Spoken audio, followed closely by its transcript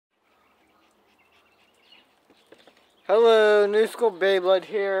Hello, New School Beyblade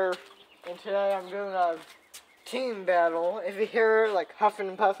here, and today I'm doing a team battle. If you hear like huffing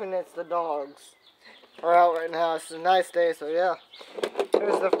and puffing, it's the dogs. We're out right now. It's a nice day, so yeah.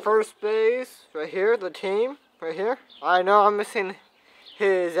 Here's the first base right here, the team right here. I know I'm missing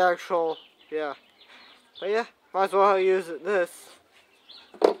his actual, yeah. But yeah, might as well use this.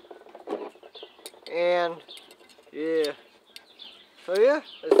 And yeah. So yeah,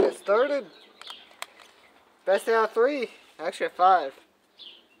 let's get started. Best out of 3, actually 5.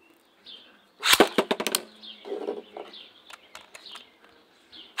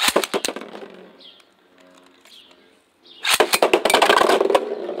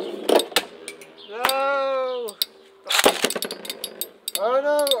 No! Oh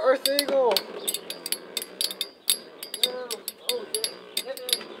no, Earth Eagle! No! Oh shit!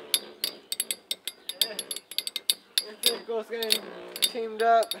 Earth Eagle's getting teamed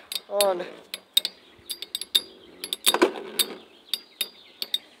up on.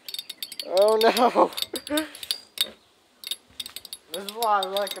 Oh no! This is what I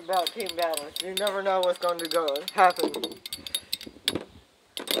like about team battles. You never know what's going to happen.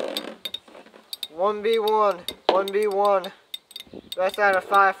 1v1. 1v1. Best out of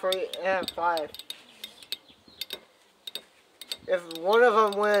 5 for 5. If one of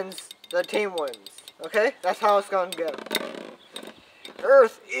them wins, the team wins. Okay? That's how it's going to go.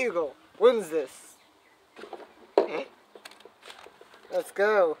 Earth Eagle wins this. Let's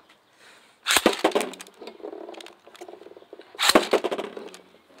go.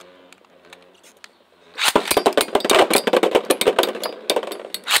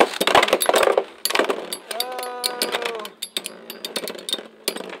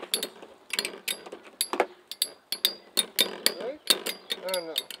 Oh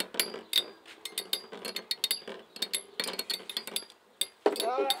no.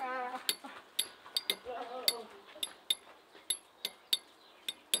 No.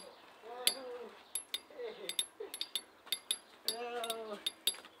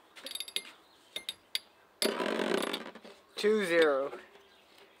 2-0.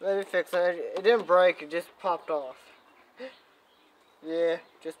 Let me fix it. It didn't break, it just popped off. Yeah,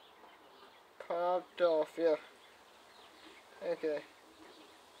 just popped off, yeah. Okay.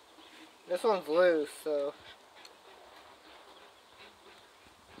 This one's loose, so.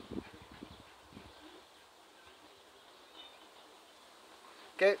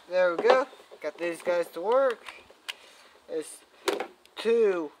 Okay, there we go. Got these guys to work. It's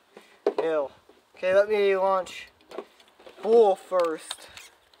 2-0. Okay, let me launch Bull first.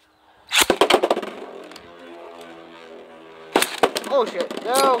 Oh shit,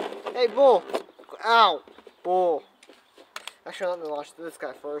 no! Hey, Bull! Ow! Bull. Actually, let me launch this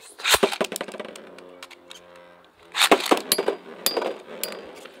guy first.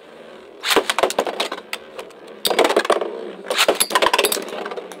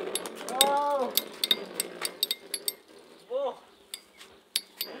 Oh! Bull!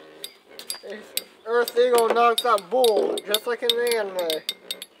 Earth Eagle knocks out Bull, just like in the anime.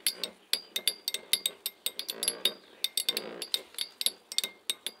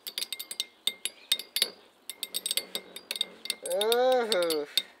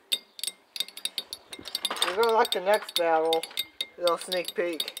 You're gonna like the next battle. A little sneak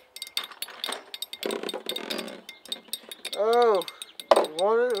peek. Oh,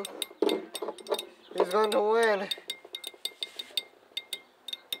 he's going to win.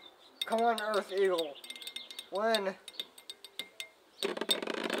 Come on, Earth Eagle, win.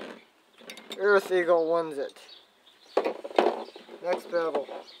 Earth Eagle wins it. Next battle.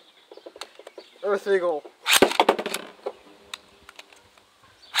 Earth Eagle.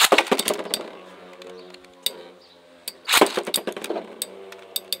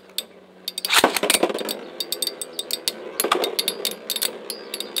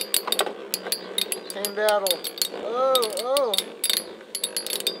 Team battle. Oh.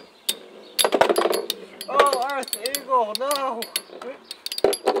 Oh, Earth Eagle, no.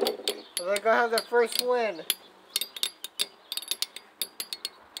 They're gonna have their first win.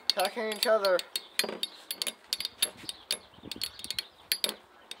 Attacking each other.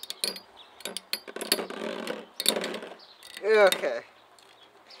 Okay.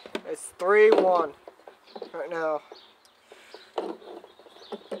 It's 3-1 right now.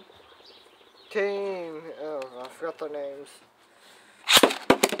 Team. Oh, I forgot their names.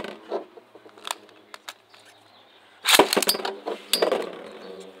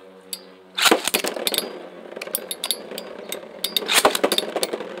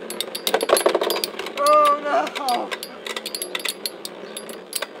 Oh no!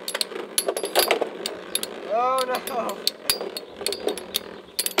 Oh no!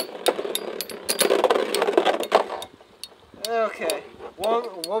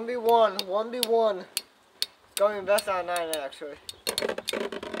 1v1, 1v1. Going best out of 9 actually.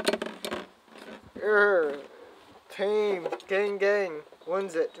 Team, gang,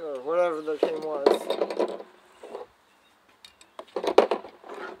 wins it, or whatever the team was.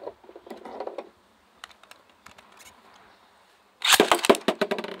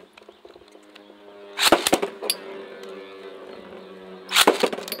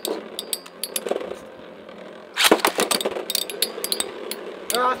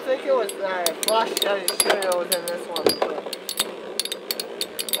 No, I think it was Flash Daddy Studio was in this one, but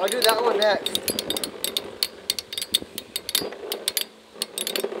I'll do that one next.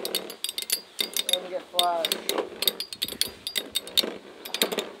 Let me get Flash.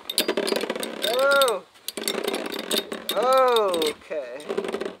 Oh! Okay.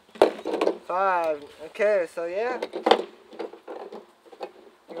 5. Okay, so yeah.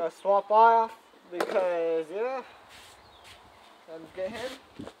 I'm gonna swap off because, yeah. Let's get him.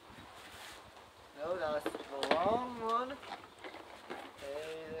 No, that's the wrong one.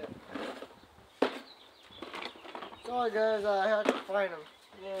 Sorry guys, I had to find him.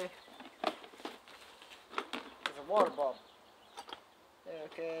 Yeah. There's a water bottle.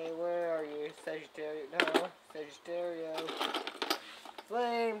 Okay, where are you? Sagittarius. No, Sagittarius.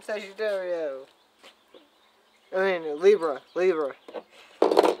 Flame Sagittarius. I mean, Libra.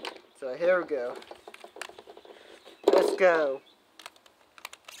 So here we go. Let's go.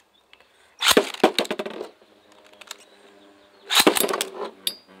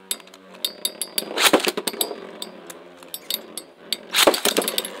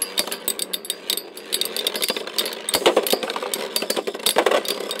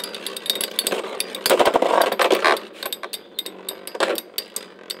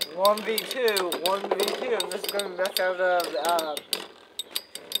 One v2, and this is going to be best out of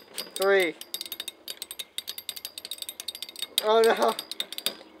 3. Oh no!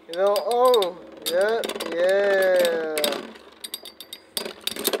 You know, oh, yeah.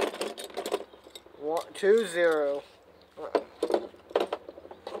 2-0.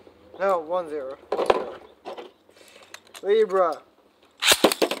 No, 1-0. Libra.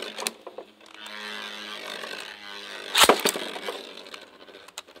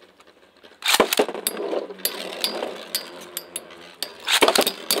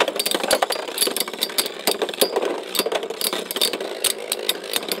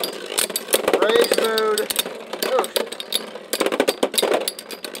 Rage mode. Oh shit.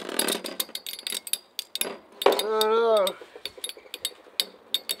 No.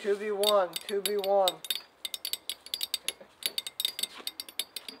 2v1.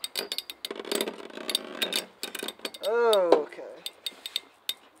 Okay.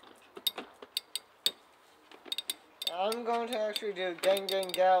 I'm going to actually do Gang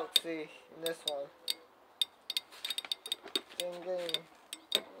Galaxy in this one. Gang.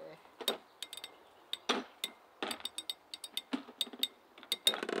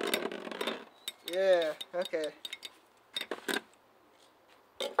 Yeah, okay.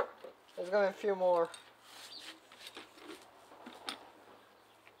 There's gonna be a few more.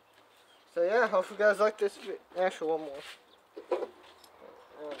 So yeah, hope you guys like this video. Actually, one more.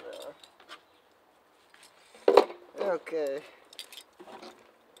 Okay.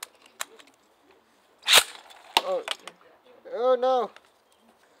 Oh no.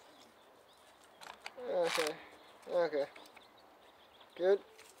 Okay. Good.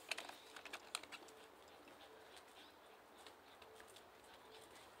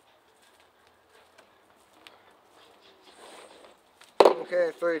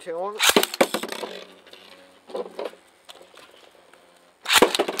 Okay, 3, 2, 1.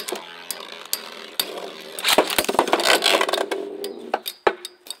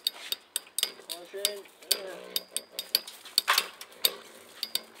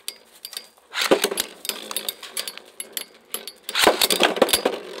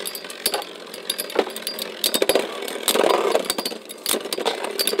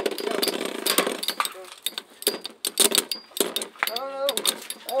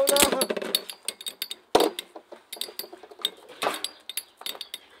 Oh no!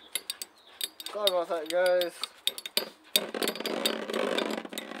 Sorry about that, guys.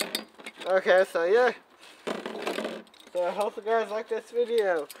 Okay, so yeah. So I hope you guys like this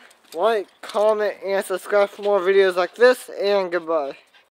video. Like, comment, and subscribe for more videos like this, and goodbye.